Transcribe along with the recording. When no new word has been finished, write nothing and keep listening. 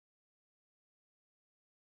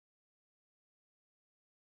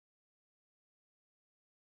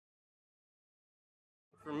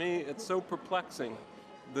For me, it's so perplexing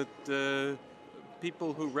that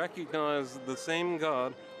people who recognize the same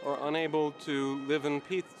God are unable to live in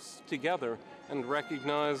peace together and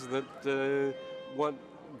recognize that what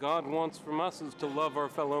God wants from us is to love our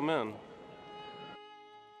fellow men.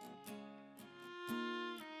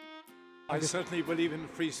 I certainly believe in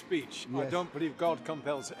free speech. Yes. I don't believe God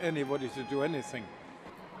compels anybody to do anything.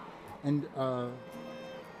 And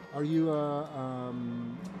are you a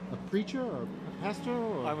preacher or a pastor?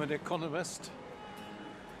 Or? I'm an economist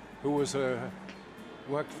who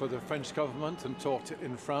worked for the French government and taught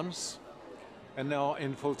in France, and now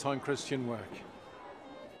in full-time Christian work.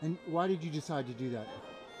 And why did you decide to do that?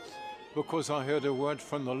 Because I heard a word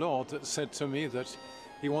from the Lord that said to me that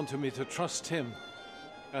He wanted me to trust Him.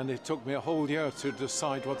 And it took me a whole year to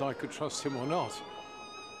decide whether I could trust Him or not.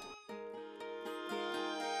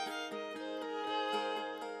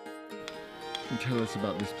 Tell us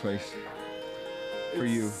about this place for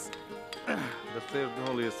you. The third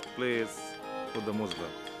holiest place for the Muslim.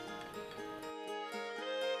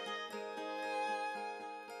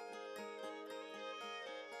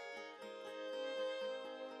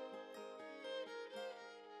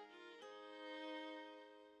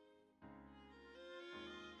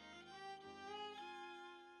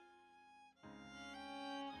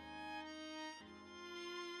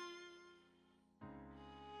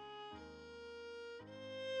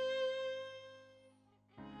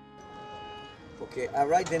 Okay, I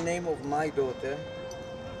write the name of my daughter,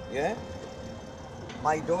 yeah?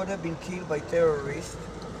 My daughter been killed by terrorists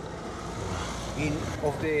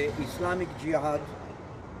of the Islamic Jihad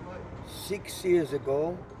 6 years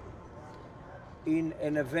ago in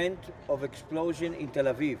an event of explosion in Tel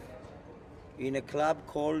Aviv, in a club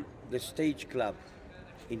called the Stage Club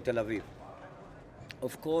in Tel Aviv.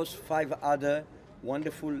 Of course, 5 other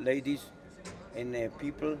wonderful ladies and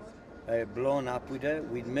people blown up with her,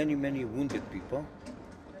 with many, many wounded people.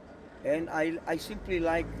 And I simply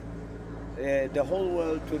like the whole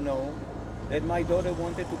world to know that my daughter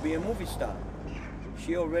wanted to be a movie star.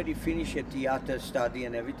 She already finished a theater study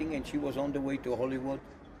and everything, and she was on the way to Hollywood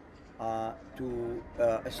to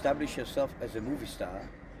establish herself as a movie star.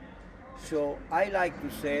 So I like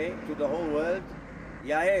to say to the whole world,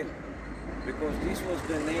 Yael, because this was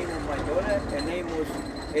the name of my daughter. Her name was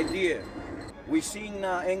Edir. We're seeing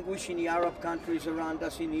now anguish in the Arab countries around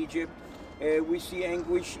us, in Egypt. We see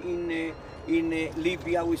anguish in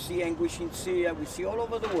Libya. We see anguish in Syria. We see all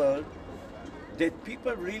over the world that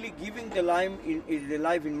people really giving their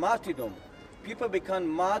life in martyrdom. People become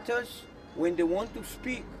martyrs when they want to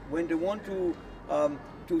speak, when they want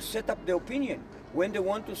to set up their opinion, when they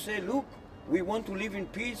want to say, look, we want to live in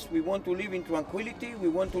peace, we want to live in tranquility, we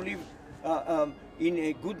want to live in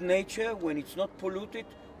a good nature when it's not polluted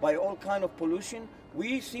by all kind of pollution.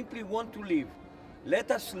 We simply want to live. Let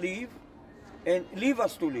us live and leave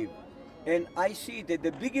us to live. And I see that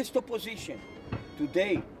the biggest opposition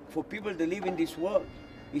today for people that live in this world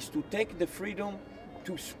is to take the freedom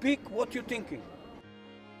to speak what you're thinking.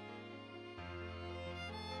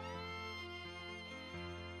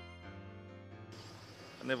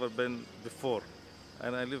 I've never been before,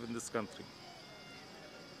 and I live in this country.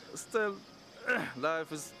 Still,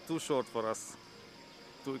 life is too short for us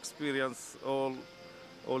to experience all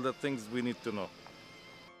the things we need to know.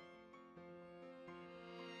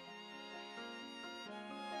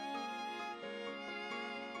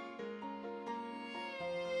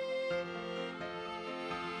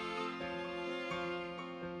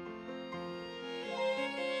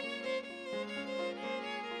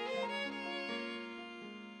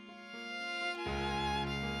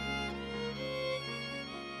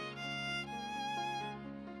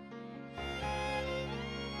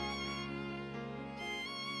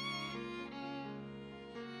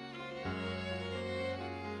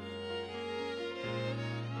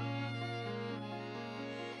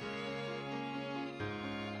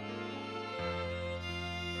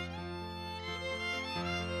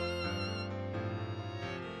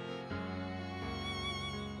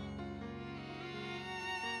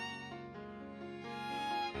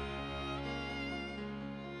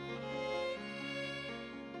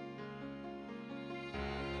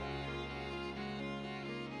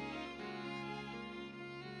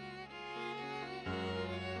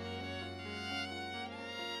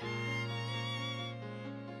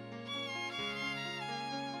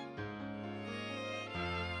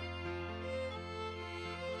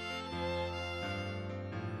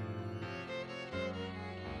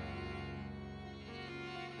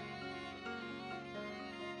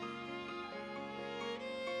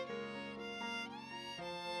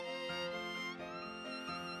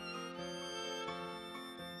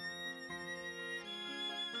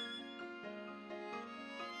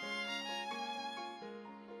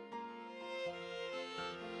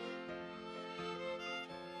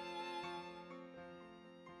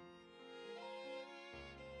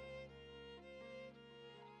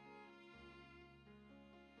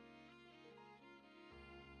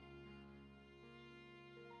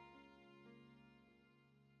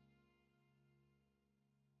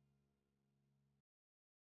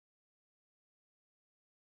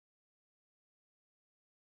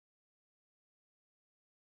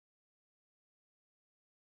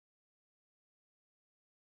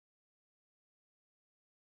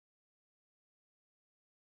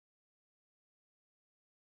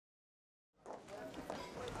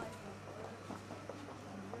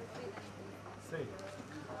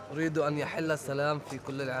 أريد أن يحل السلام في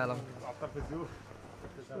كل العالم.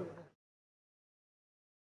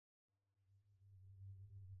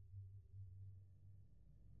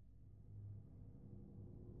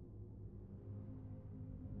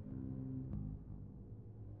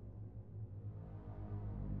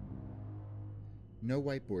 No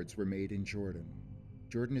whiteboards were made in Jordan.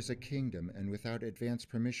 Jordan is a kingdom, and without advance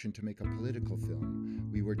permission to make a political film,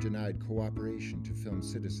 we were denied cooperation to film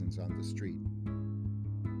citizens on the street.